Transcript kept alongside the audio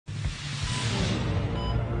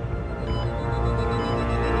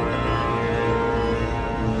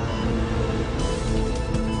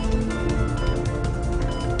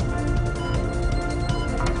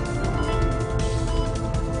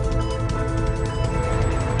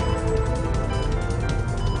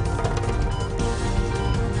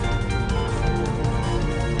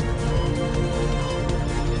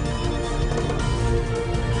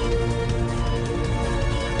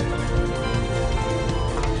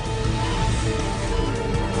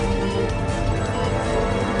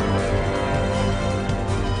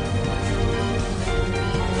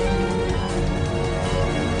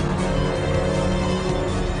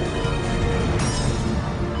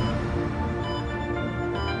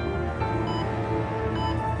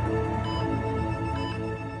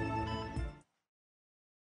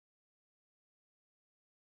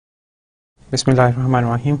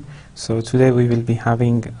Bismillahirrahmanirrahim. So today we will be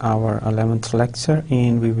having our 11th lecture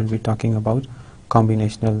and we will be talking about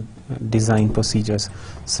combinational design procedures.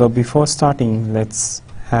 So before starting, let's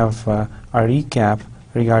have a recap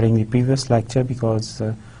regarding the previous lecture, because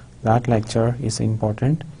that lecture is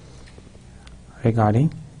important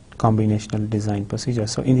regarding combinational design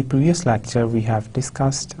procedures. So in the previous lecture we have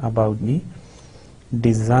discussed about the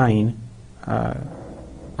design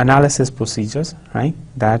analysis procedures, right,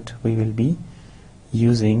 that we will be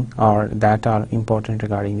using or that are important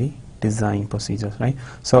regarding the design procedures, right.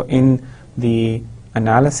 So in the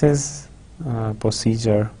analysis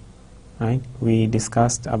procedure, right, we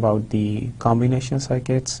discussed about the combination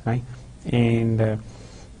circuits, right, and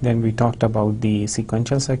then we talked about the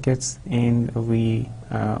sequential circuits, and we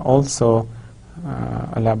also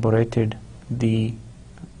elaborated the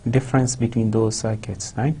difference between those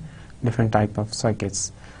circuits, right, different type of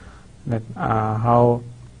circuits, that how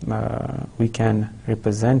we can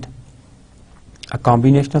represent a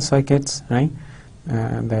combinational circuits, right,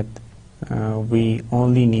 that we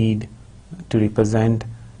only need to represent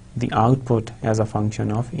the output as a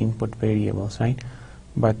function of input variables, right.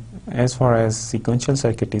 But as far as sequential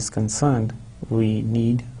circuit is concerned, we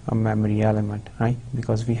need a memory element, right,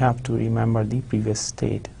 because we have to remember the previous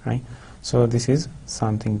state, right. So this is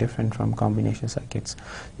something different from combination circuits.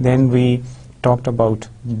 Then we talked about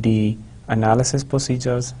the analysis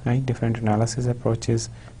procedures, right, different analysis approaches,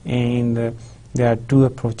 and there are two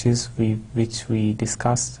approaches which we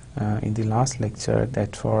discussed in the last lecture,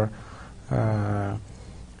 that for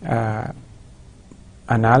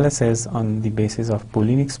analysis on the basis of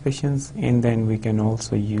Boolean expressions, and then we can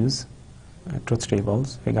also use truth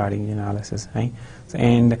tables regarding the analysis, right.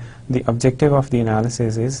 And the objective of the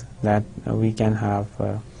analysis is that we can have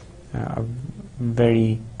a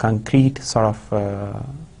very concrete sort of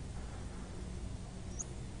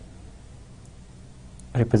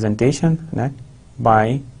representation, right,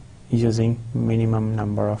 by using minimum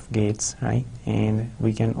number of gates, right, and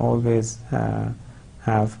we can always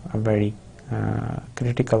have a very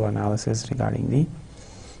critical analysis regarding the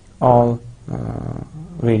all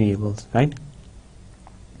variables, right.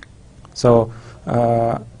 So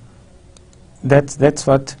that's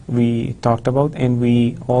what we talked about, and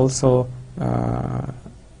we also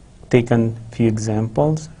taken few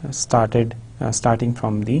examples, starting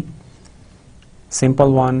from the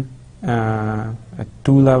simple one, a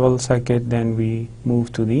two-level circuit, then we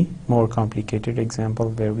move to the more complicated example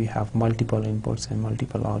where we have multiple inputs and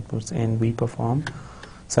multiple outputs, and we perform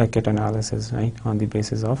circuit analysis, right, on the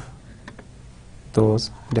basis of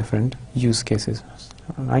those different use cases,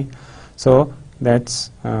 right. So that's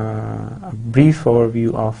a brief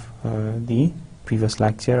overview of the previous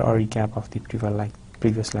lecture, or recap of the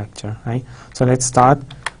previous lecture, right. So let's start.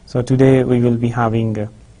 So today we will be having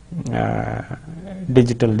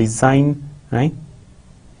digital design, right,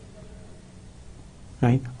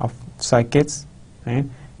 of circuits, right,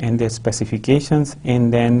 and their specifications,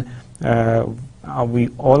 and then we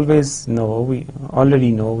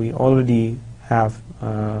already have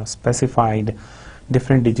specified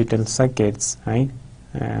different digital circuits, right,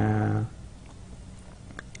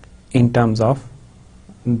 in terms of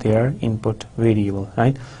their input variable,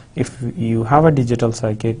 right. If you have a digital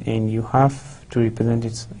circuit and you have to represent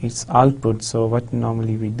its output, so what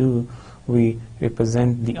normally we do, we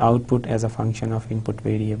represent the output as a function of input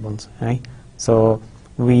variables, right. So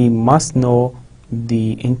we must know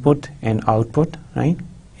the input and output, right,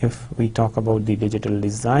 if we talk about the digital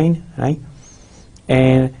design, right.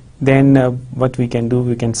 And then what we can do,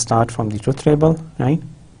 we can start from the truth table, right,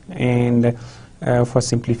 and for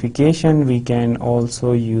simplification we can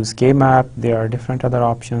also use K-map. There are different other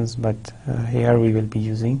options, but here we will be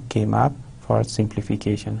using K-map for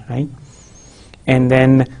simplification, right. And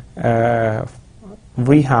then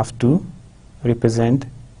we have to represent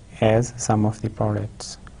as sum of the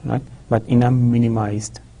products, right, but in a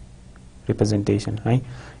minimized representation, right.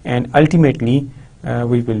 And ultimately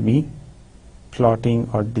we will be plotting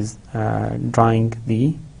or drawing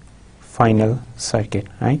the final circuit,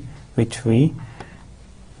 right, which we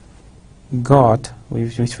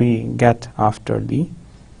get after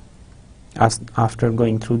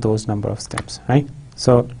going through those number of steps, right.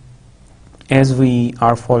 So as we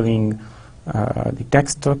are following the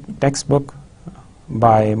textbook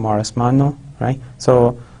by Morris Mano, right,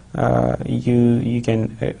 so you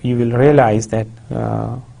will realize that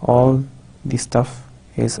all the stuff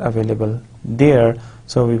is available there.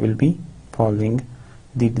 So we will be following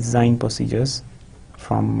the design procedures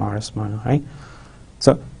from Morris Mano, right.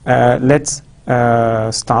 So let's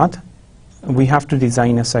start. We have to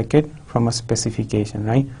design a circuit from a specification,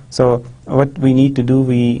 right? So what we need to do,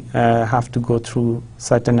 we have to go through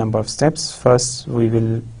certain number of steps. First, we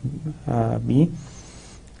will be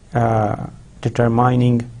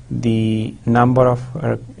determining the number of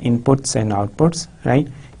inputs and outputs, right?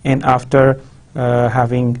 And after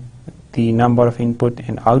having the number of input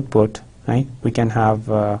and output, right, we can have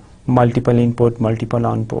multiple input, multiple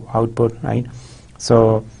output, right?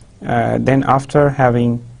 So then after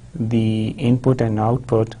having the input and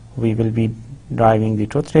output, we will be driving the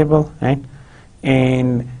truth table, right?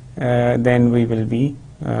 And then we will be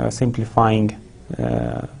simplifying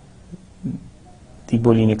the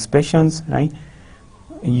Boolean expressions, right?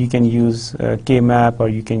 You can use K-map, or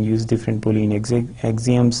you can use different Boolean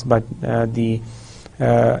axioms, but the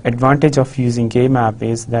advantage of using K-map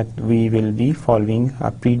is that we will be following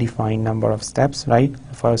a predefined number of steps, right?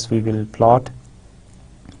 First we will plot,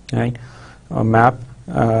 right, or map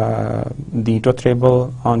the truth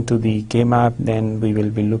table onto the K-map, then we will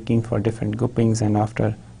be looking for different groupings, and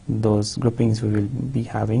after those groupings we will be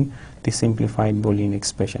having the simplified Boolean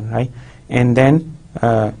expression, right? And then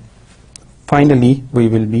finally we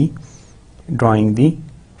will be drawing the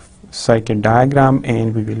circuit diagram,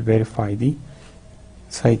 and we will verify the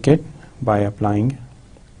circuit by applying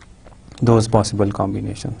those possible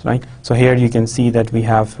combinations, right? So here you can see that we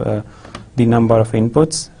have the number of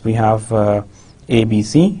inputs. We have A, B,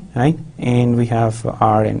 C, right? And we have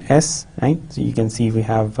R and S, right? So you can see we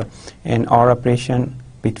have an OR operation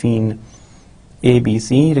between A, B,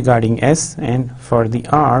 C regarding S, and for the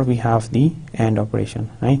R we have the AND operation,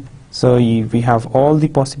 right? So we have all the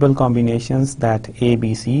possible combinations that A,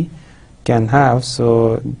 B, C can have.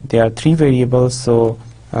 So there are 3 variables, so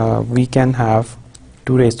we can have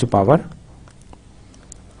 2 raised to power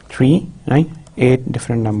 3, right? 8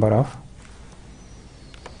 different number of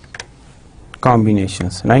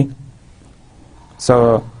combinations, right?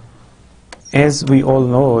 So as we all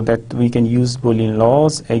know that we can use Boolean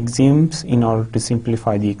laws, axioms in order to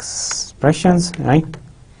simplify the expressions, right?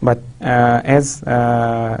 But as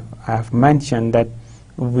I have mentioned that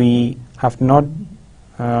we have not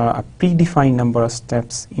a predefined number of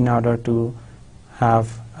steps in order to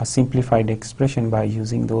have a simplified expression by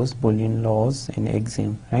using those Boolean laws and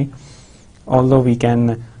axioms, right? Although we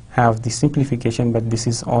can have the simplification, but this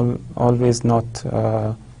is always not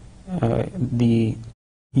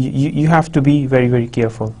you have to be very, very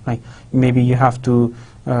careful, right? Maybe you have to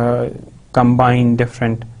combine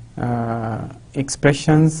different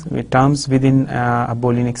expressions with terms within a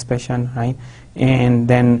Boolean expression, right? And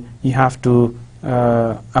then you have to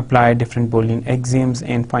apply different Boolean axioms,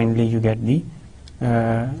 and finally you get the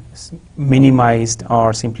minimized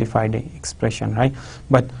or simplified expression, right?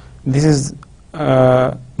 But this is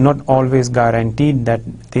not always guaranteed that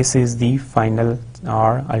this is the final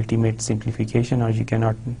or ultimate simplification, or you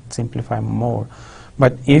cannot simplify more.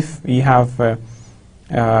 But if you have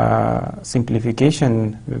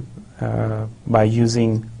simplification by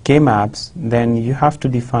using K-maps, then you have to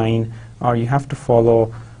define, or you have to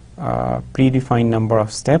follow predefined number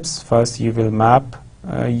of steps. First you will map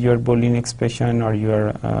your Boolean expression or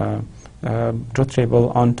your truth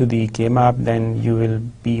table onto the K-map. Then you will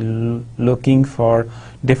be looking for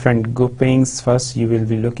different groupings. First you will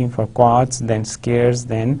be looking for quads, then squares,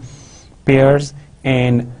 then pairs,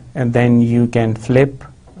 and then you can flip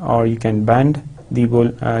or you can bend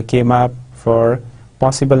the K-map for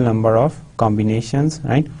possible number of combinations,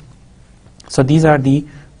 right? So these are the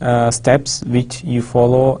steps which you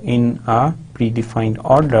follow in a predefined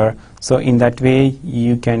order. So in that way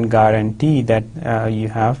you can guarantee that you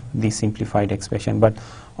have the simplified expression. But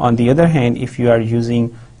on the other hand, if you are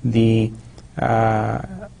using the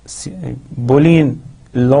Boolean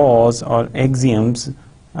laws or axioms,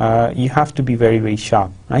 you have to be very, very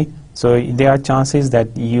sharp, right? So there are chances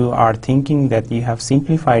that you are thinking that you have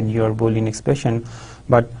simplified your Boolean expression,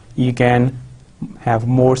 but you can have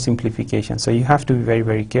more simplification. So you have to be very,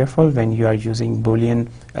 very careful when you are using Boolean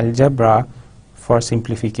algebra for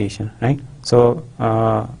simplification, right? So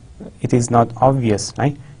it is not obvious,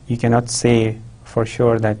 right? You cannot say for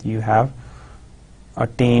sure that you have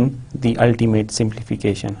attained the ultimate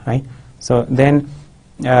simplification, right? So then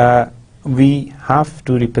we have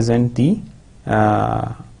to represent the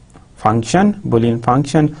function, Boolean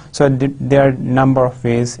function. So there are number of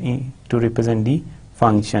ways to represent the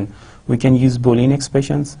function. We can use Boolean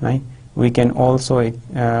expressions, right? We can also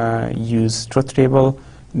use truth table.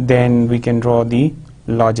 Then we can draw the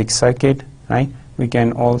logic circuit, right? We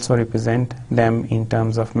can also represent them in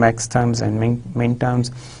terms of max terms and min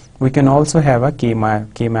terms. We can also have a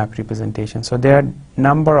K-map representation. So there are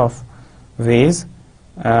number of ways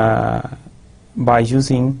by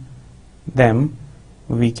using them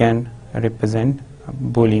we can represent a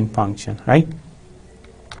Boolean function, right?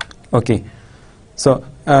 Okay, so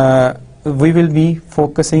we will be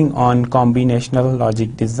focusing on combinational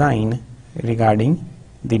logic design regarding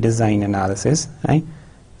the design analysis, right?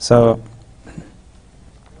 So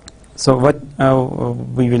what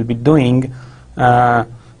we will be doing,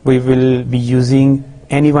 we will be using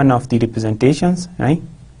any one of the representations, right?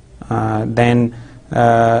 Then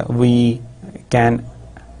we can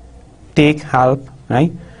take help,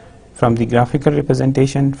 right, from the graphical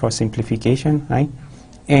representation for simplification, right?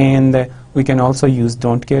 And we can also use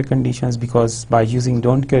don't care conditions, because by using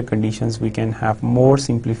don't care conditions we can have more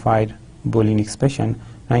simplified Boolean expression,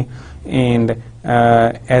 right? And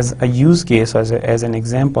as a use case, as an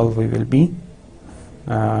example, we will be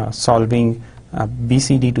solving a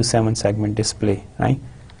BCD to 7 segment display, right?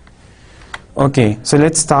 Okay, so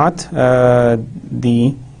let's start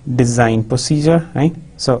the design procedure, right?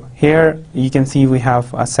 So here you can see we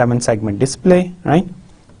have a 7 segment display, right?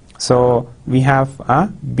 So we have a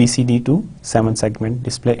BCD to 7 segment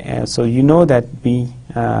display. So you know that we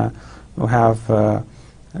have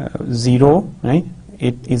 0, right?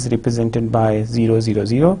 It is represented by 0, 0,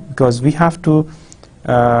 0, because we have to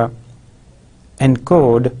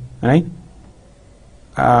encode, right,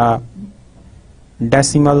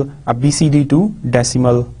 decimal, a BCD to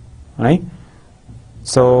decimal, right?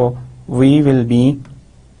 So we will be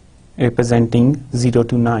representing 0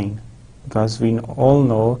 to 9, because we all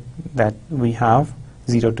know that we have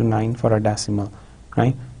 0 to 9 for a decimal,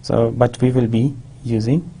 right? So but we will be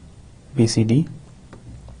using BCD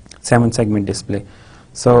 7 segment display.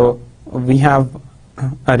 So we have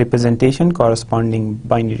a representation, corresponding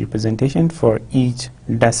binary representation for each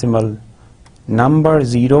decimal number.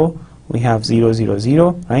 0 we have 0, 0,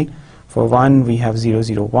 0, right? For 1 we have 0,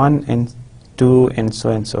 0, 1, and 2, and so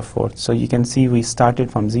on and so forth. So you can see we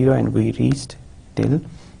started from 0 and we reached till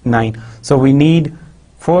 9. So we need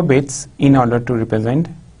 4 bits in order to represent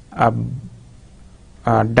a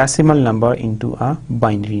decimal number into a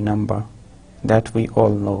binary number, that we all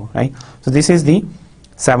know, right? So this is the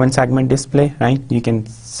 7 segment display, right? You can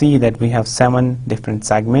see that we have 7 different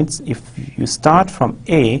segments. If you start from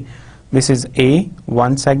A, this is A,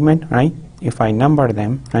 1 segment, right? If I number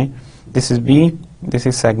them, right? This is B, this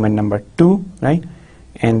is segment number 2, right?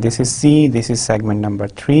 And this is C, this is segment number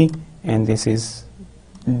 3, and this is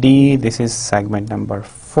D, this is segment number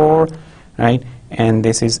 4, right? And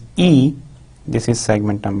this is E, this is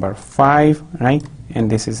segment number 5, right?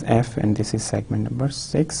 And this is F, and this is segment number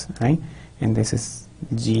 6, right? And this is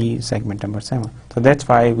G, segment number 7. So that's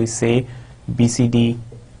why we say BCD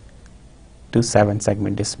to 7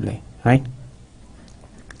 segment display, right?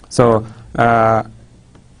 So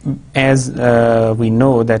as we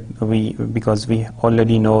know that because we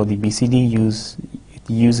already know the BCD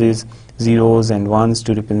uses zeros and ones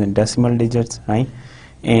to represent decimal digits, right?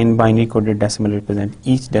 And binary coded decimal represent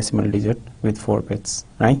each decimal digit with 4 bits,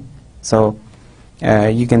 right? So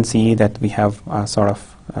you can see that we have a sort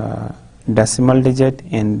of decimal digit,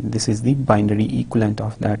 and this is the binary equivalent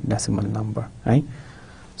of that decimal number, right?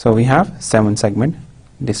 So we have 7 segment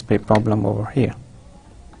display problem over here.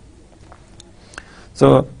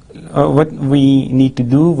 So what we need to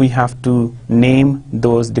do, we have to name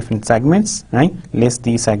those different segments, right? List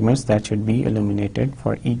the segments that should be illuminated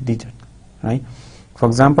for each digit, right? For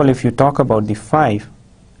example, if you talk about the 5,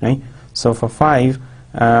 right? So for 5,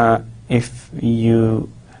 if you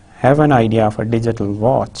have an idea of a digital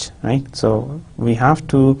watch, right? So we have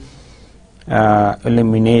to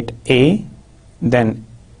illuminate A, then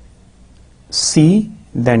C,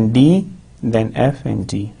 then D, then F and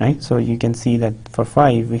G, right? So you can see that for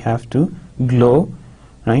 5 we have to glow,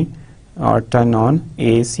 right, or turn on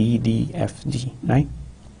A, C, D, F, G, right?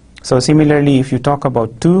 So similarly, if you talk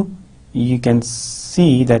about 2, you can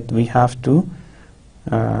see that we have to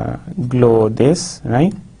glow this,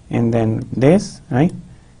 right, and then this, right,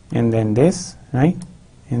 and then this, right,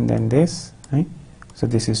 and then this, right? So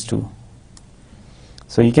this is 2.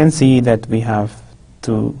 So you can see that we have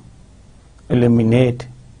to illuminate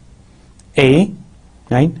A,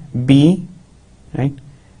 right, B, right?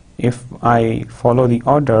 If I follow the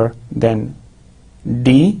order, then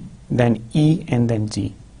D, then E, and then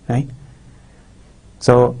G, right?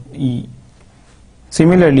 So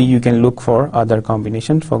similarly, you can look for other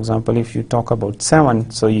combinations. For example, if you talk about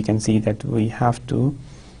 7, so you can see that we have to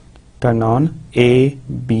turn on A,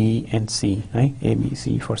 B, and C, right? A, B,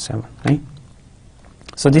 C for 7, right?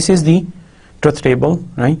 So this is the truth table,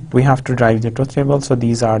 right? We have to drive the truth table. So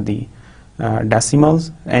these are the decimals,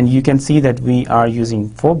 and you can see that we are using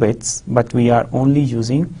 4 bits, but we are only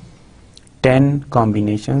using 10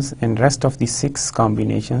 combinations, and rest of the 6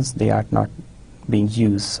 combinations, they are not being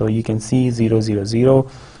used. So you can see 0, 0, 0,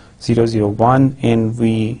 0, 0, 1, and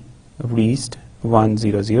we reached 1,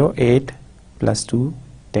 0, 0, 8 plus 2,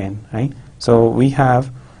 10, right? So we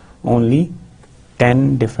have only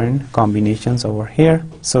 10 different combinations over here.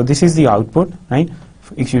 So this is the output, right?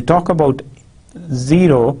 If you talk about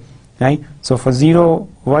 0, right? So for 0,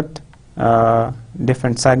 what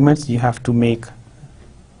different segments you have to make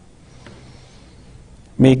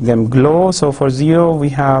them glow. So for 0, we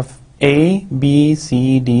have A, B,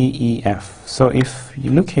 C, D, E, F. So if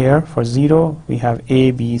you look here, for 0, we have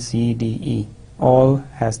A, B, C, D, E. All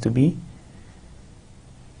has to be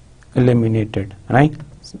eliminated, right?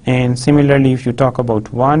 And similarly, if you talk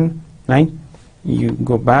about 1, right, you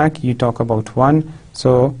go back, you talk about 1,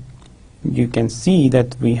 so you can see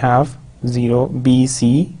that we have 0, B,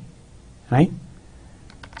 C, right?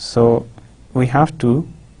 So we have to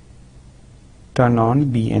turn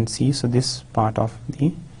on B and C, so this part of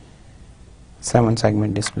the 7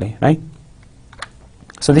 segment display, right?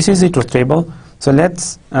 So this is the truth table. So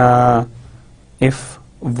let's if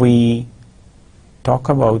we talk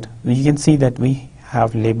about, you can see that we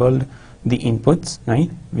have labeled the inputs, right,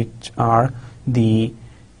 which are the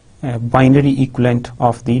binary equivalent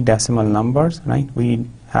of the decimal numbers, right? We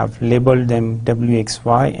have labeled them W, X,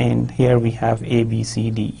 Y, and here we have A, B, C,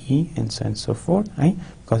 D, E, and so on and so forth, right?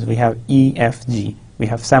 Because we have E, F, G. We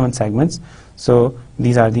have 7 segments, so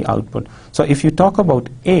these are the output. So if you talk about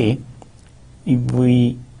A, if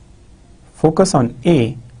we focus on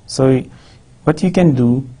A, so what you can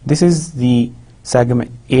do, this is the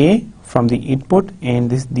segment A from the input, and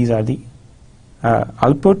these are the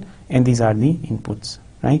output, and these are the inputs,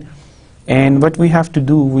 right? And what we have to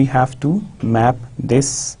do, we have to map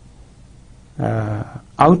this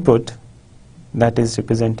output that is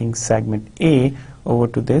representing segment A over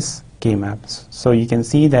to this K maps. So you can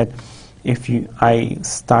see that if I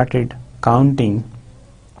started counting,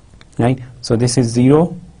 right, so this is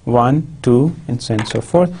 0, 1, 2, and so on and so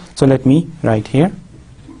forth. So let me write here.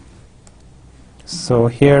 So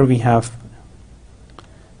here we have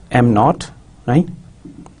M0, right,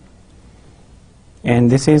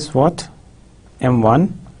 and this is what?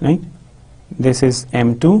 M1, right? This is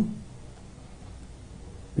M2,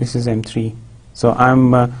 this is M3. So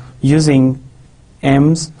I'm using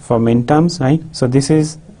M's for min terms, right? So this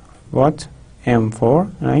is what?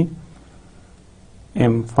 M4, right?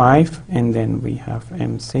 M5, and then we have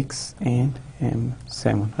M6 and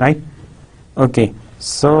M7, right? Okay,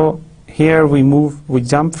 so here we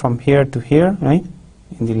jump from here to here, right?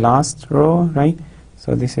 In the last row, right?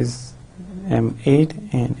 So this is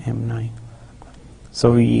M8 and M9.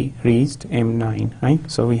 So we reached M9, right?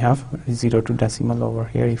 So we have 0 to decimal over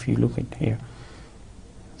here if you look at here.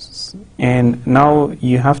 And now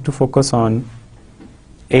you have to focus on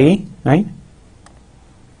A, right?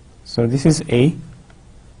 So this is A.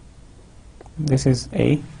 This is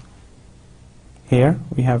A. Here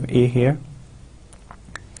we have A here.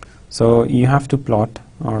 So you have to plot,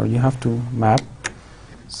 or you have to map.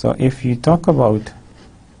 So if you talk about,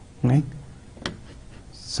 right?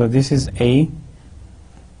 So this is A,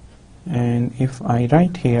 and if I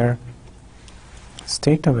write here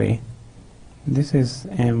straight away, this is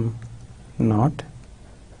M0,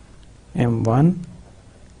 M1,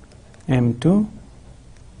 M2.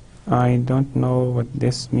 I don't know what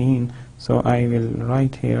this means, so I will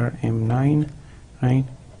write here M9, right,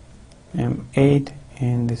 M8,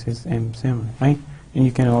 and this is M7, right? And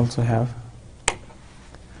you can also have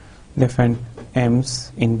different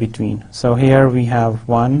M's in between. So here we have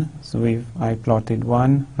 1, so I plotted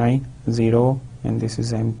 1, right, 0, and this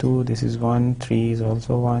is M2, this is 1, 3 is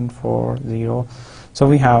also 1, 4, 0. So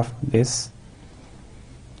we have this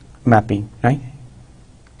mapping, right?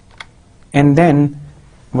 And then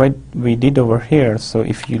what we did over here, so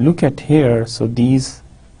if you look at here, so these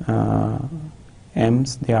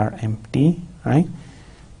M's, they are empty, right?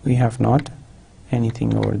 We have not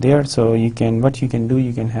anything over there, so what you can do,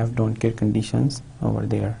 you can have don't care conditions over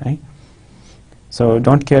there, right? So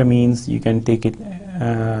don't care means you can take it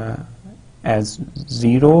as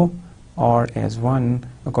 0 or as 1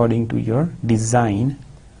 according to your design,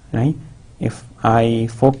 right? If I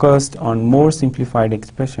focused on more simplified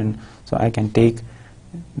expression, so I can take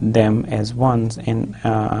them as 1s, and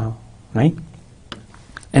right?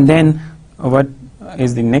 And then what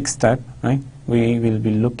is the next step, right? We will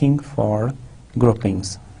be looking for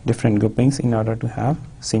groupings, different groupings, in order to have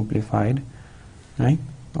simplified, right,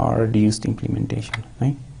 or reduced implementation,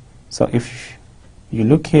 right? So if you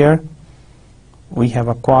look here, we have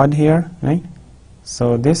a quad here, right?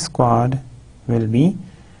 So this quad will be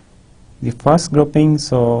the first grouping,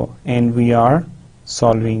 so, and we are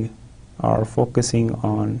solving are focusing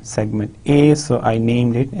on segment A, so I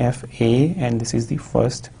named it FA, and this is the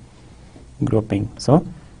first grouping. So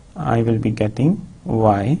I will be getting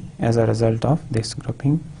Y as a result of this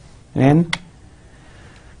grouping. Then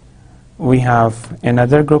we have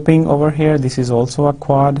another grouping over here. This is also a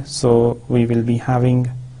quad, so we will be having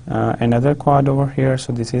another quad over here.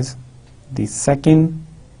 So this is the second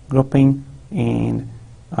grouping, and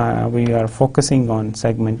we are focusing on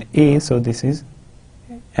segment A, so this is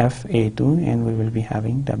FA2, and we will be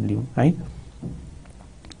having W, right?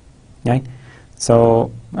 Right.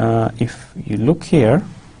 So if you look here,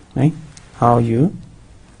 right, how you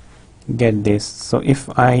get this. So if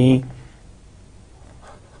I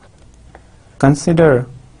consider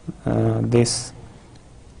this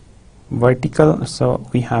vertical, so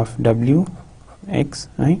we have WX,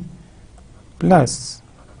 right, plus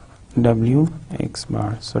WX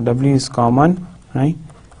bar. So W is common, right,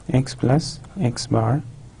 X plus X bar,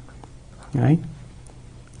 right.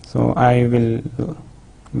 So I will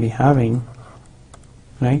be having,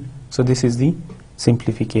 right, so this is the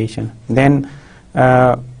simplification. Then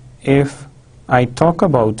if I talk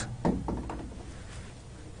about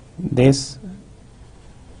this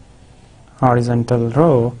horizontal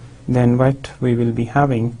row, then what we will be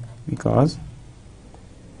having, because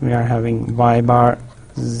we are having Y bar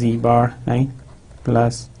Z bar, right,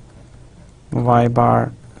 plus Y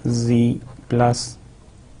bar Z plus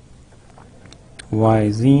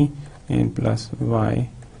YZ and plus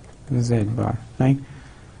YZ bar, right.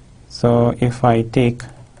 So if I take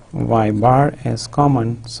Y bar as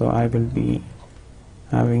common, so I will be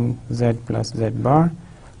having Z plus Z bar,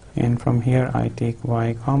 and from here I take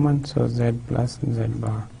Y common, so Z plus Z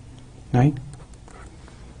bar, right.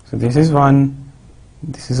 So this is 1,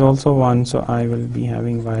 this is also 1, so I will be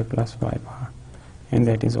having Y plus Y bar, and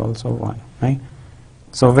that is also 1, right.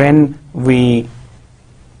 So when we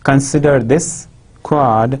consider this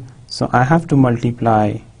quad, so I have to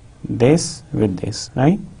multiply this with this,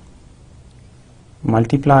 right,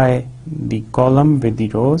 multiply the column with the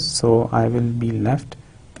rows, so I will be left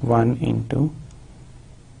 1 into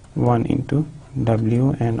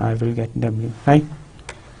W, and I will get W, right.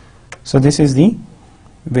 So this is the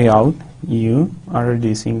way out you are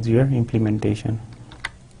reducing your implementation.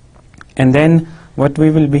 And then what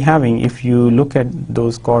we will be having, if you look at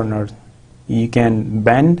those corners, you can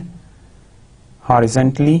bend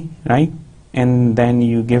horizontally, right, and then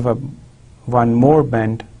you give up one more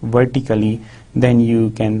bend vertically, then you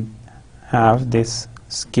can have this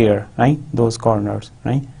square, right, those corners,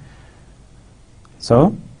 right.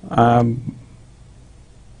 So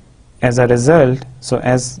as a result, so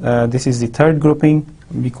as this is the third grouping,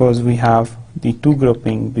 because we have the 2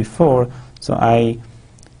 grouping before, so I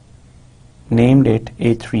named it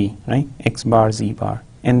A3, right, X bar Z bar.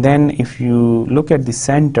 And then if you look at the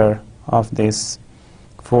center of this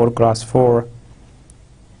 4 cross 4,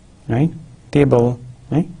 right, table,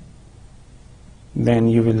 right, then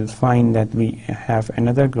you will find that we have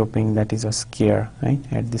another grouping that is a square, right,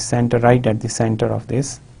 at the center, right at the center of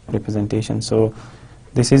this representation. So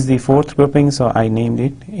this is the 4th grouping, so I named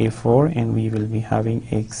it A4, and we will be having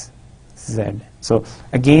XZ. So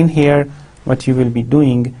again here what you will be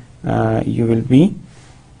doing, you will be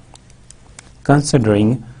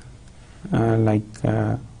considering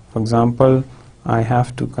for example, I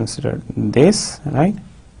have to consider this, right,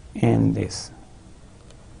 and this,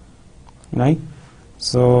 right.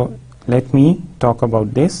 So let me talk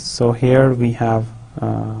about this. So here we have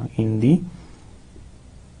in the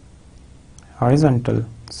horizontal,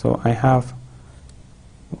 so I have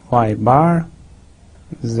Y bar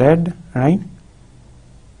Z, right,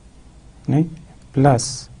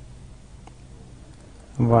 plus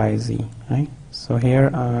YZ, right. So here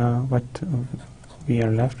what we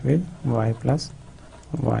are left with, Y plus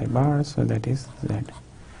Y bar, so that is Z,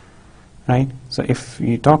 right. So if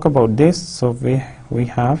you talk about this, so we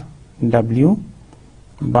have W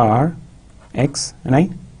bar X,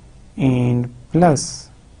 right, and plus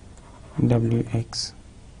WX,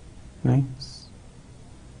 right.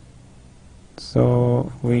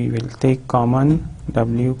 So we will take common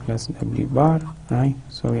W plus W bar, right.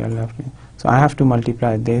 So we are left with, so I have to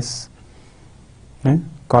multiply this, right,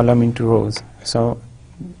 column into rows. So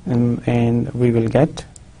and we will get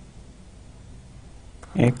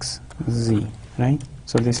XZ, right.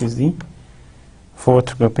 So this is the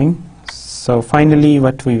 4th grouping. So finally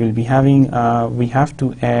what we will be having, we have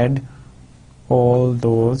to add all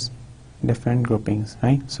those different groupings,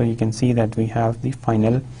 right. So you can see that we have the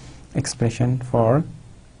final expression for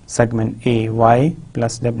segment A, Y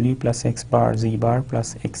plus W plus X bar Z bar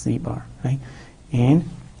plus XZ bar, right. And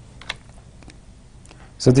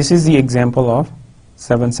so this is the example of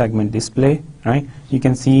 7 segment display, right? You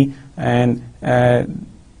can see, and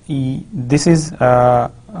this is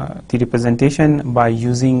the representation by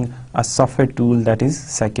using a software tool that is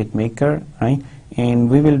Circuit Maker, right? And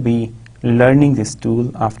we will be learning this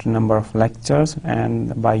tool after a number of lectures,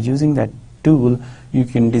 and by using that tool you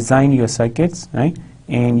can design your circuits, right?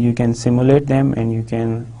 And you can simulate them, and you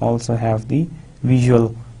can also have the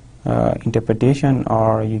visual interpretation,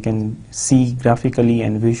 or you can see graphically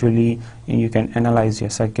and visually, and you can analyze your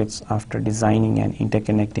circuits after designing and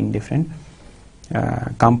interconnecting different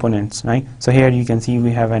components, right? So here you can see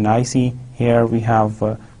we have an IC. Here we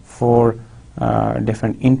have 4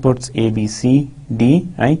 different inputs, A, B, C, D,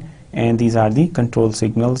 right? And these are the control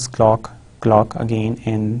signals, clock again,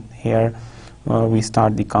 and here we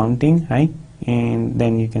start the counting, right? And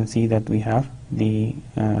then you can see that we have the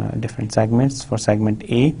different segments for segment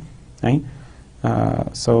A, right?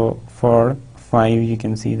 So for 5 you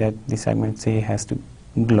can see that the segment A has to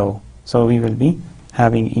glow. So we will be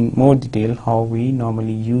having in more detail how we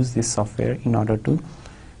normally use this software in order to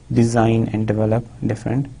design and develop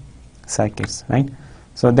different circuits, right?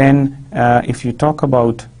 So then if you talk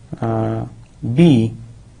about B,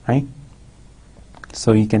 right?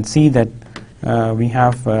 So you can see that we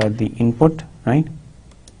have the input, right,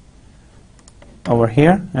 over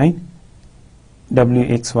here, right, W,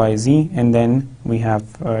 X, Y, Z, and then we have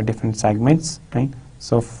different segments, right?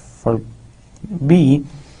 So for B,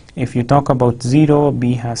 if you talk about 0,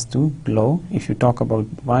 B has to glow. If you talk about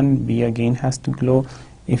 1, B again has to glow.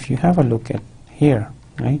 If you have a look at here,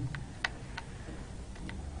 right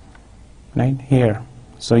here,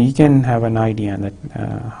 so you can have an idea that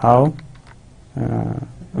how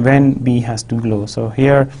when B has to glow. So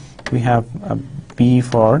here we have a B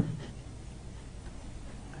for,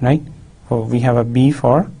 right, we have a B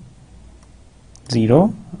for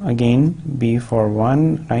 0, again B for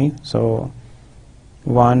 1, right? So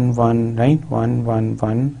 1, 1, right, 1, 1,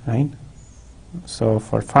 1, right? So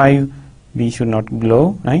for 5 B should not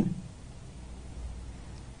glow, right?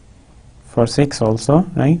 For 6 also,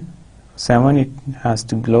 right? 7 it has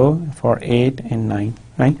to glow. For 8 and 9,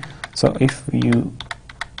 right? So if you,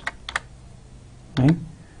 right,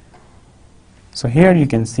 so here you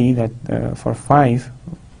can see that for 5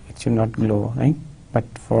 it should not glow, right? But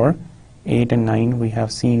for 8 and 9 we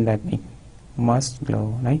have seen that it must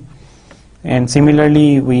glow, right? And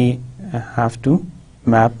similarly we have to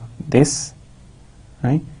map this,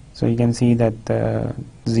 right? So you can see that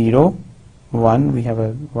 0, 1, we have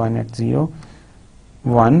a 1 at 0,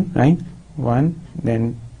 1, right, 1,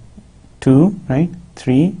 then 2, right,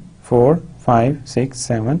 3, 4, 5, 6,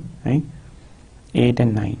 7, right, 8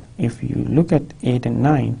 and 9. If you look at 8 and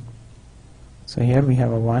 9, so here we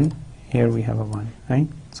have a 1, here we have a 1, right?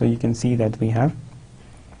 So you can see that we have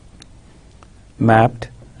mapped,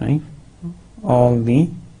 right, all the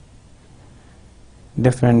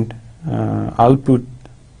different output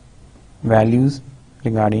values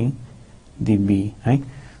regarding the B, right?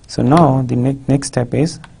 So now the next step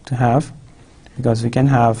is to have, because we can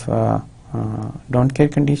have don't care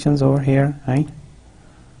conditions over here, right?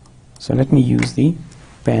 So let me use the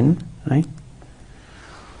pen, right?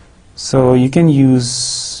 So you can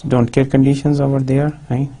use don't care conditions over there,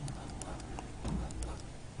 right?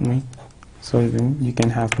 Right? So you can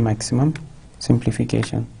have maximum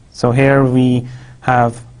simplification. So here we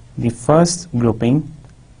have the first grouping,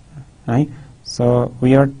 right? So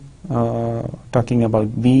we are talking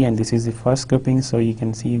about B, and this is the first grouping, so you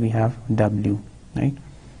can see we have W, right?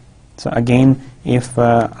 So again, if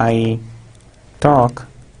I talk,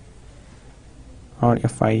 or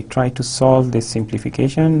if I try to solve this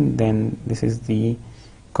simplification, then this is the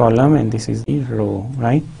column and this is the row,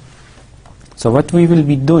 right? So what we will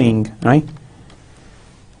be doing, right,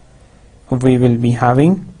 we will be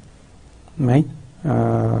having, right,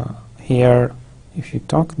 here if you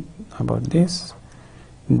talk about this,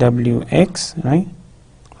 Wx, right,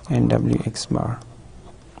 and Wx bar,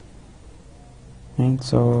 right?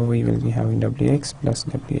 So we will be having Wx plus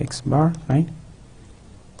Wx bar, right?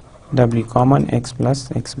 W common, x plus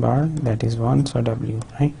x bar, that is 1, so W,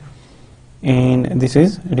 right? And this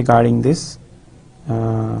is regarding this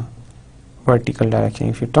vertical direction.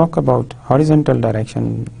 If you talk about horizontal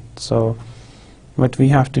direction, so what we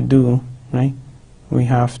have to do, right, we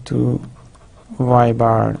have to y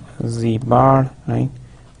bar z bar, right,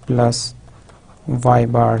 plus y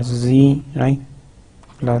bar z, right,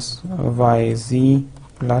 plus yz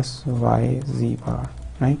plus yz bar,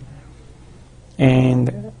 right?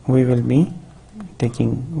 And we will be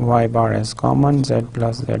taking y bar as common, z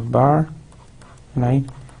plus z bar, right,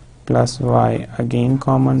 plus y again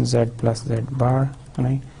common, z plus z bar,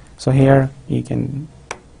 right? So here you can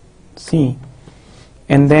see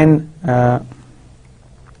and then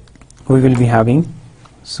we will be having,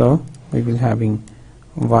 so we will having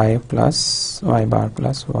y plus y bar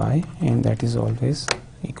plus y, and that is always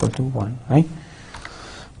equal to 1, right?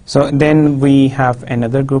 So then we have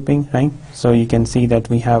another grouping, right? So you can see that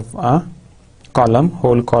we have a column,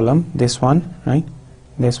 whole column, this one, right?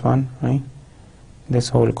 This one, right? This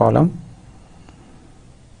whole column,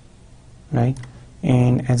 right?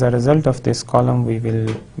 And as a result of this column, we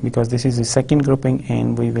will, because this is the second grouping,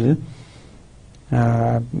 and we will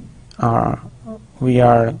we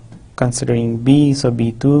are considering B, so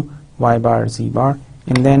B2, y bar, z bar,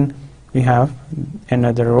 and then we have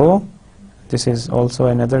another row. This is also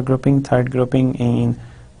another grouping, third grouping, and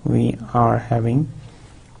we are having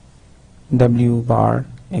w bar,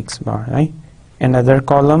 x bar, right? Another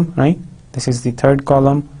column, right? This is the third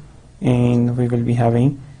column, and we will be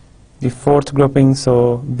having the fourth grouping,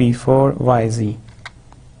 so b4, yz,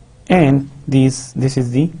 and this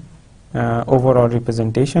is the overall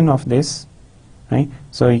representation of this, right?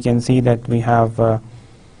 So you can see that we have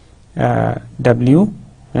w,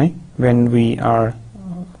 right? When we are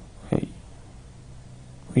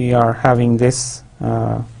having this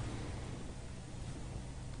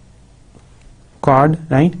chord,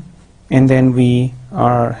 right? And then we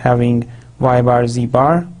are having y bar, z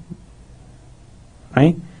bar,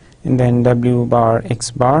 right? And then w bar,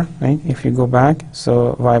 x bar, right? If you go back,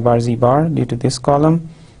 so y bar, z bar due to this column,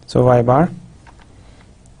 so y bar,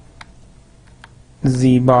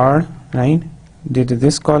 z bar, right, due to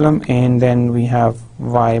this column, and then we have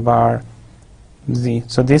y bar, z.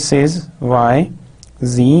 So this is y,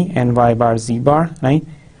 z, and y bar, z bar, right?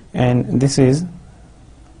 And this is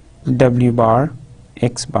w bar,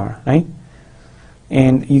 x bar, right?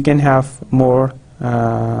 And you can have more,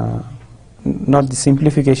 not the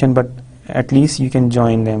simplification, but at least you can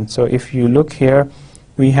join them. So if you look here,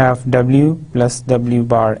 we have w plus w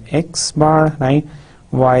bar, x bar, right?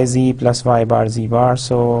 yz plus y bar, z bar.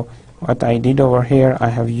 So what I did over here, I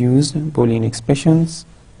have used Boolean expressions,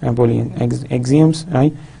 Boolean axioms,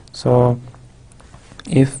 right? So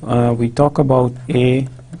if we talk about a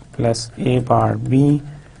plus a bar b,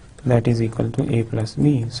 that is equal to a plus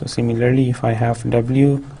b. So similarly, if I have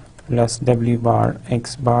w plus w bar,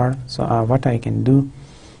 x bar, so what I can do,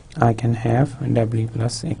 I can have w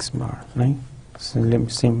plus x bar, right? So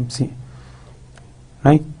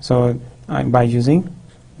right? So by using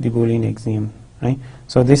the Boolean axiom, right?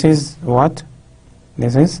 So this is what?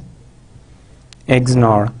 This is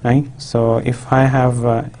XNOR, right? So if I have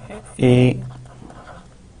a is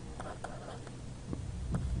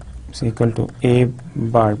equal to a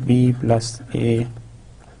bar b plus a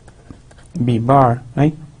b bar,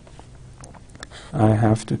 right? I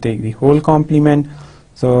have to take the whole complement.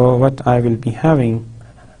 So what I will be having,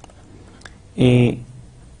 a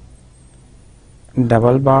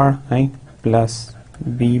double bar, right, plus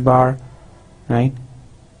b bar, right?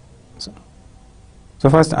 So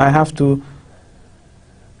first I have to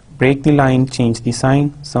break the line, change the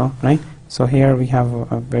sign, so right. So here we have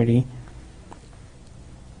a very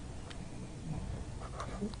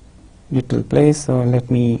little place, so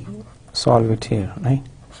let me solve it here, right?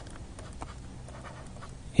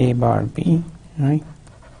 A bar b, right?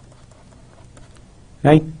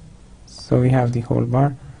 Right? So we have the whole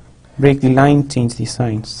bar. Break the line, change the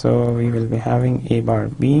sign. So we will be having a bar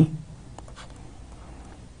b,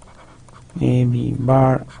 a b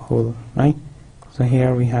bar whole, right? So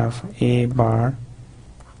here we have a bar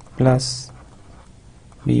plus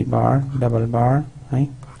b bar double bar, right?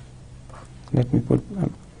 Let me put a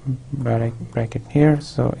bracket here.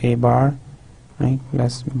 So a bar, right,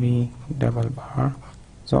 plus b double bar.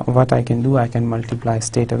 So what I can do, I can multiply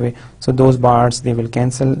straight away. So those bars, they will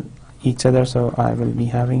cancel each other. So I will be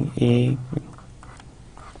having a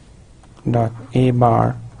dot a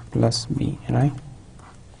bar plus b, right?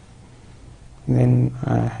 Then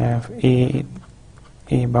I have a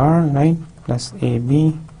bar, right, plus a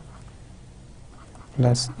b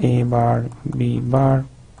plus a bar b bar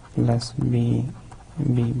plus b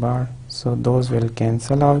bar. So those will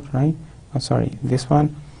cancel out, right? Oh, sorry, this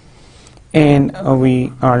one. And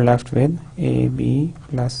we are left with a b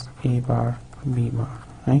plus a bar b bar,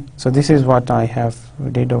 right? So this is what I have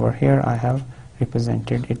did over here. I have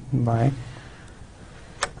represented it by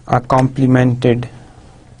a complemented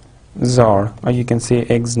XOR, or you can say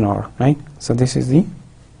XNOR, right? So this is the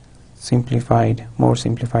simplified, more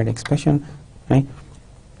simplified expression, right?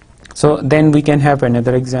 So then we can have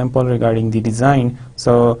another example regarding the design.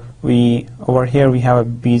 So we over here we have a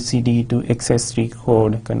BCD to XS3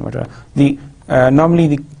 code converter. The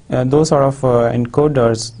normally the those sort of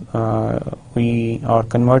encoders or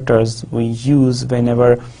converters we use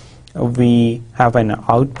whenever we have an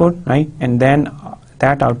output, right, and then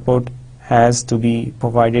that output has to be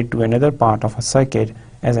provided to another part of a circuit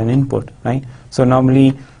as an input, right. So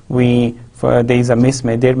normally there is a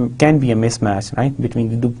mismatch, there can be a mismatch, right, between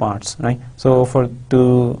the two parts, right. So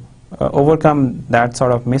to overcome that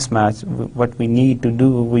sort of mismatch, what we need to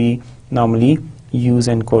do, we normally use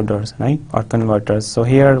encoders, right, or converters. So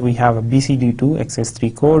here we have a BCD to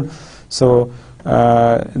XS3 code. So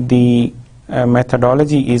the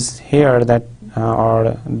methodology is here, that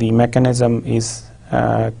or the mechanism is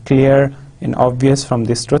clear and obvious from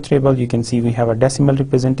this truth table. You can see we have a decimal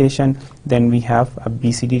representation, then we have a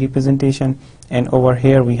BCD representation, and over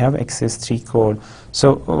here we have XS3 code.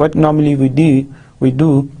 So what normally we do,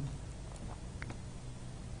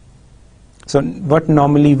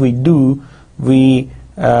 we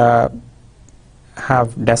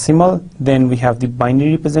have decimal, then we have the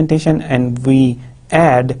binary representation, and we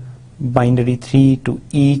add binary 3 to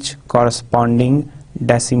each corresponding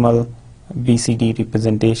decimal BCD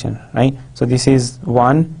representation, right. So this is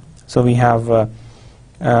 1, so we have 1,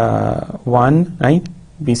 right,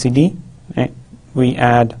 BCD, right? We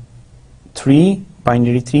add 3,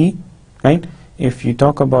 binary 3, right. If you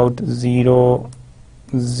talk about 0,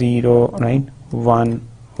 0, right, 1,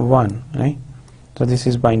 1, right. So this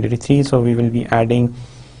is binary 3, so we will be adding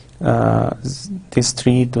this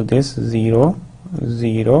 3 to this 0,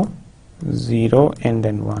 0, 0, and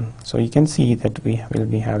then 1. So you can see that we will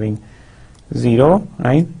be having 0,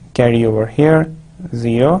 right, carry over here,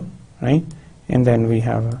 0, right, and then we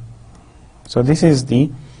have so this is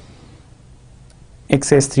the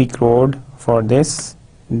XS3 code for this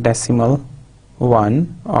decimal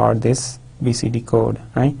 1 or this BCD code,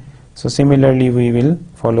 right. So similarly we will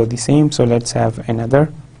follow the same. So let's have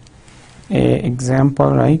another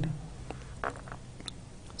example, right.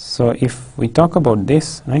 So if we talk about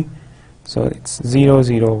this, right, so it's 0,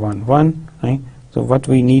 0, 1, 1, right. So what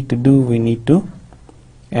we need to do, we need to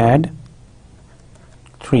add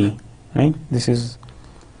 3, right. This is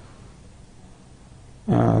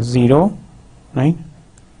 0, right,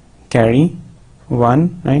 carry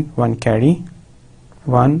 1, right, 1 carry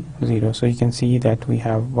 1, 0. So you can see that we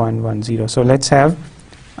have 1, 1, 0. So let's have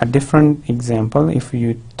a different example. If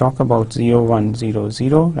you talk about 0, 1, 0,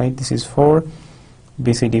 0, right, this is 4,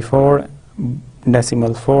 BCD 4,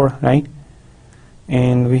 decimal 4, right,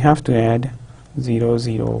 and we have to add 0,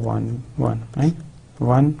 0, 1, 1, right,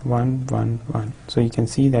 1, 1, 1, 1. So you can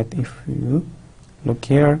see that if you look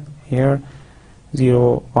here,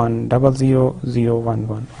 0, 1, 0, 0, 0, 1,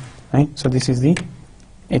 1, right. So this is the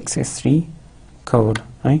XS3 code,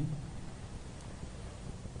 right.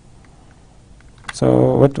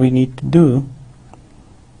 So what we need to do,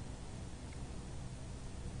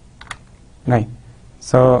 right,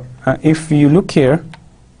 so if you look here,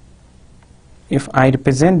 if I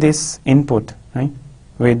represent this input, right,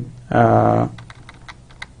 with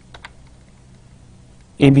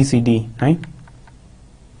ABCD, right,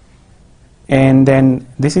 and then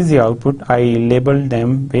this is the output, I label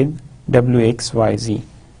them with WXYZ,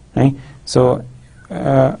 right. So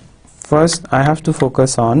first I have to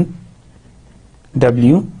focus on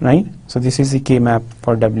W, right. So this is the K map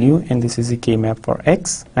for W, and this is the K map for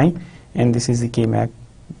X, right, and this is the K map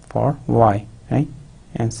for Y, right,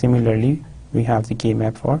 and similarly we have the K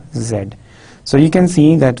map for Z. So you can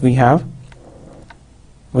see that we have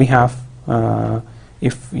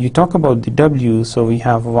if you talk about the W, so we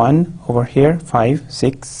have 1 over here, 5,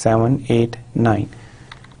 6, 7, 8, 9,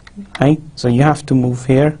 right. So you have to move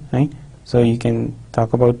here, right. So you can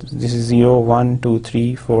talk about this is 0, 1, 2,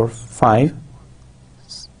 3, 4, 5,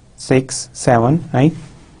 6, 7, right,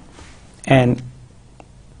 and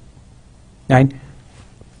right,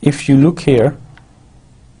 if you look here,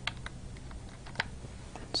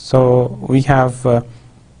 so we have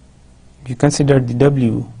you consider the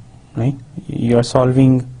W, right, you are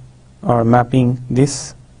solving or mapping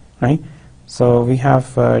this, right. So we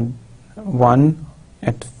have 1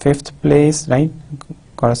 at 5th place, right,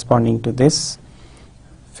 corresponding to this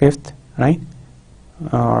 5th, right,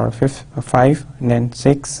 or 5, and then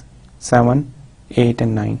 6, 7, 8,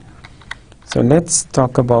 and 9. So let's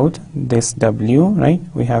talk about this W, right.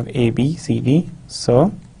 We have A, B, C, D.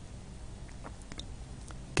 So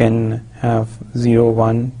can have 0,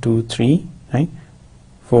 1, 2, 3, right,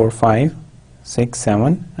 4, 5, 6,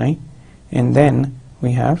 7, right, and then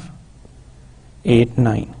we have 8,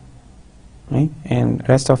 9, right, and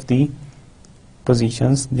rest of the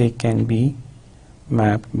positions, they can be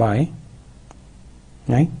mapped by,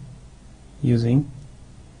 right, using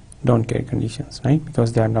don't care conditions, right,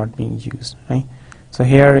 because they are not being used, right. So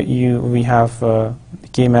here we have the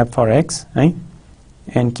K map for X, right,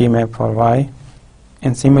 and K map for Y,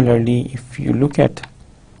 And similarly, if you look at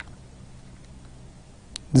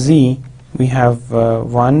Z, we have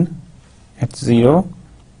 1 at 0,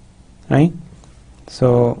 right?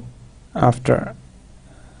 So after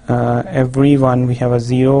every one we have a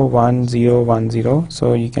 0, 1, 0, 1, 0.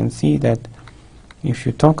 So you can see that if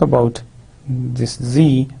you talk about this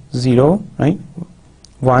Z, 0, right?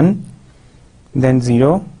 1, then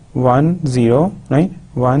 0, 1, 0, right?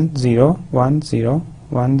 1, 0, 1, 0,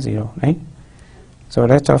 1, 0, right? So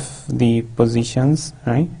rest of the positions,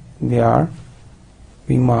 right, they are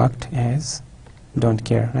we marked as don't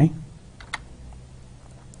care, right?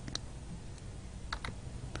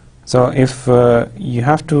 So if you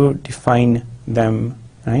have to define them,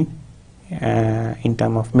 right, in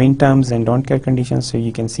terms of min terms and don't care conditions, so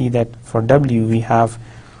you can see that for W we have,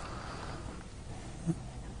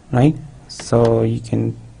 right, so you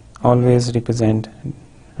can always represent,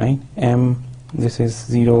 right, M, this is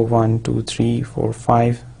 0, 1, 2, 3, 4,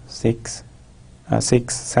 5, 6,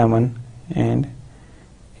 7 and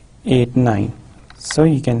 8, 9. So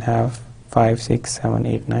you can have 5, 6, 7,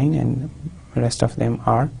 8, 9 and rest of them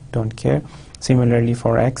are don't care. Similarly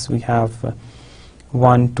for X we have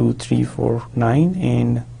 1, 2, 3, 4, 9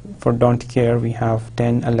 and for don't care we have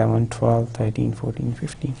 10, 11, 12, 13, 14,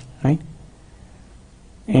 15, right?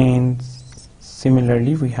 And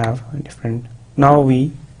similarly we have different, now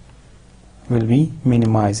we will be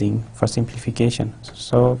minimizing for simplification,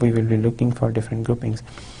 so we will be looking for different groupings.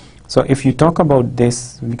 So if you talk about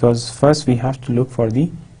this, because first we have to look for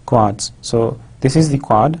the quads, so this is the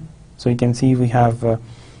quad, so you can see we have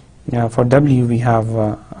for W we have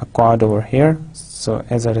a quad over here, so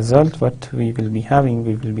as a result what we will be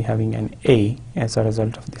having an A as a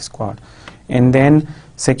result of this quad. And then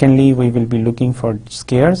secondly we will be looking for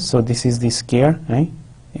squares, so this is the square, right?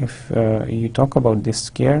 If you talk about this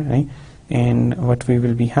square, right, and what we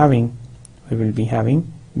will be having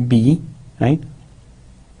B, right,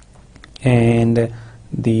 and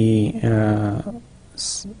the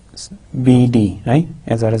BD, right,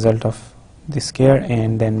 as a result of this square,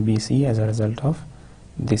 and then BC as a result of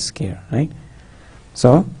this square, right?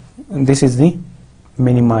 So this is the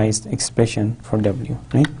minimized expression for W,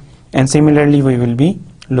 right? And similarly we will be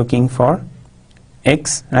looking for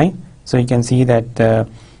X, right? So you can see that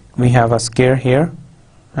we have a square here,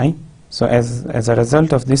 right? So as a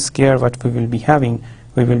result of this square, what we will be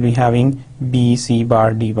having B, C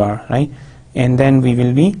bar, D bar, right? And then we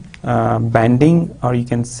will be banding, or you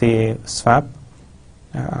can say swap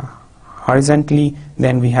horizontally.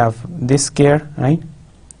 Then we have this square, right?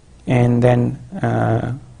 And then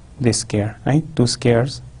this square, right? Two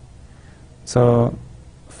squares. So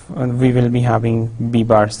we will be having B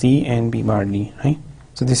bar C and B bar D, right?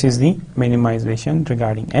 So this is the minimization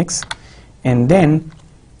regarding X. And then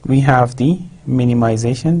we have the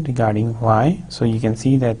minimization regarding Y. So you can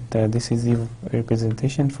see that this is the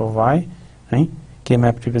representation for Y, right?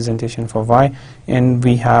 K-map representation for Y, and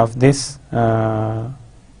we have this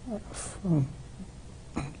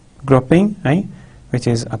grouping, right, which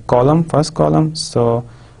is a column, first column. So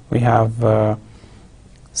we have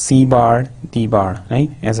C bar, D bar, right,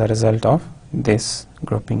 as a result of this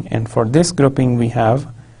grouping. And for this grouping we have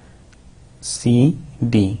C,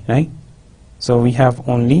 D, right? So we have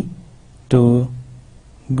only two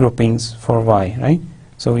groupings for Y, right?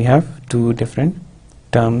 So we have two different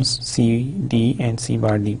terms, C, D and C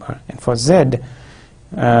bar, D bar. And for Z,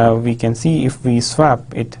 we can see if we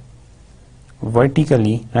swap it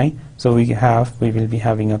vertically, right? So we will be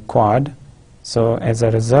having a quad. So as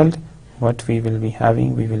a result, what we will be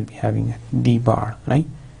having a D bar, right?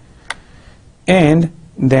 And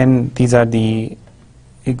then these are the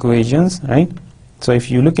equations, right? So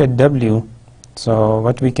if you look at W, so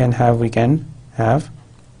what we can have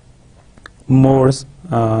more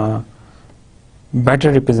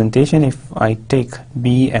better representation if I take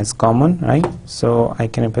B as common, right? So I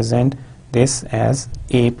can represent this as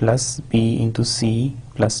A plus B into C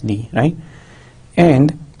plus D, right?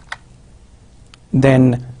 And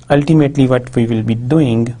then ultimately what we will be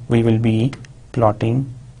doing, we will be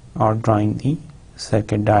plotting or drawing the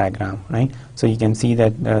circuit diagram, right? So you can see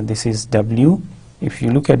that this is W. If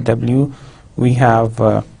you look at W, we have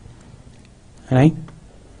right,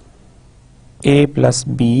 A plus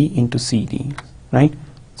B into CD, right?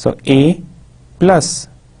 So A plus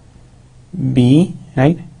B,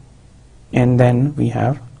 right, and then we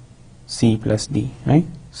have C plus D, right?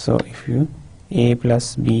 So if you A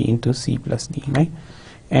plus B into C plus D, right?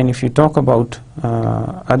 And if you talk about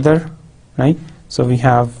other, right, so we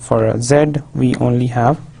have for Z we only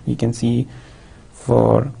have, you can see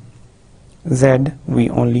for Z we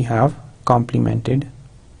only have complemented,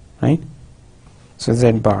 right? So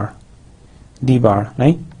Z bar. D bar,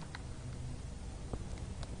 right?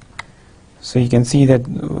 So you can see that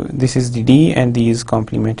this is the D and D is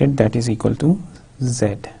complemented, that is equal to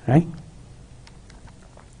Z, right?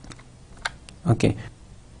 Okay,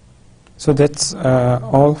 so that's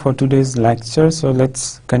all for today's lecture. So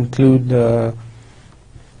let's conclude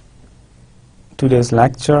today's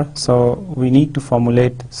lecture. So we need to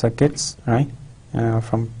formulate circuits, right,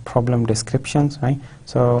 from problem descriptions, right?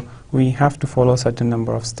 So we have to follow certain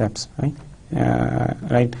number of steps,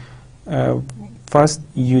 right? First,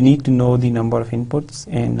 you need to know the number of inputs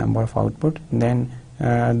and number of output. Then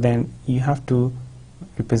you have to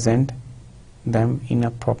represent them in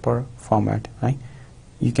a proper format, right?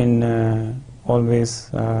 You can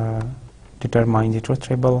always determine the truth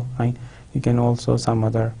table, right? You can also some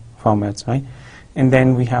other formats, right? And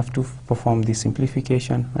then we have to perform the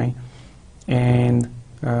simplification, right? And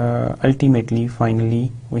ultimately,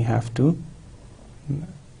 finally, we have to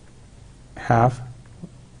have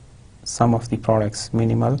sum of the products,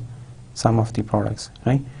 minimal sum of the products,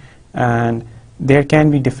 right? And there can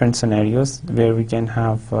be different scenarios where we can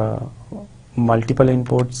have multiple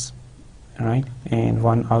inputs, right, and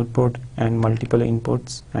one output, and multiple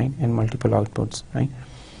inputs, right, and multiple outputs, right?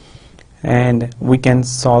 And we can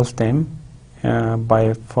solve them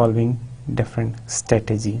by following different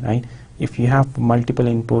strategy, right? If you have multiple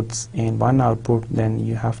inputs and one output, then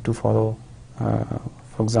you have to follow,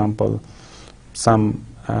 for example, some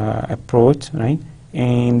approach, right?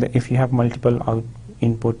 And if you have multiple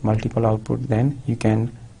input, multiple output, then you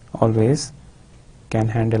can always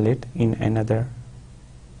handle it in another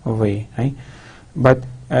way, right? But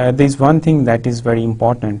there's one thing that is very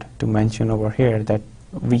important to mention over here, that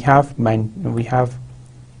we have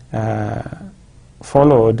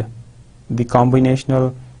followed the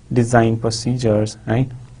combinational design procedures, right,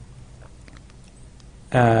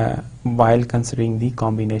 while considering the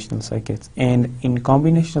combinational circuits. And in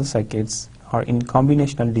combinational circuits, or in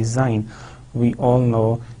combinational design, we all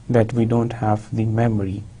know that we don't have the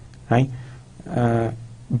memory, right?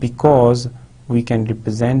 Because we can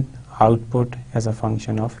represent output as a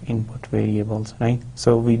function of input variables, right?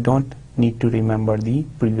 So we don't need to remember the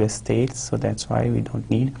previous states, so that's why we don't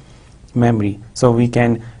need memory. So we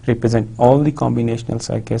can represent all the combinational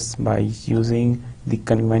circuits by using the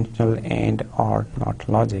conventional and or not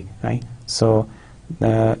logic, right? So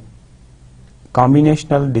the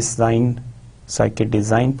combinational design, circuit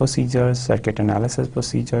design procedures, circuit analysis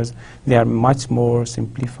procedures, they are much more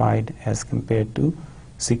simplified as compared to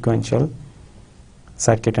sequential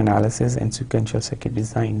circuit analysis and sequential circuit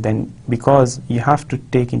design. Then because you have to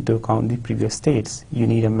take into account the previous states, you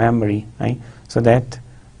need a memory, right? So that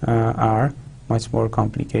are much more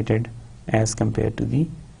complicated as compared to the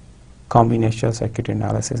combinational circuit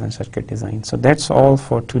analysis and circuit design. So that's all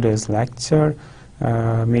for today's lecture.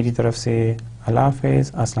 मेरी तरफ से अल्लाह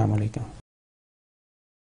हाफ़िज़, अस्सलाम वालेकुम.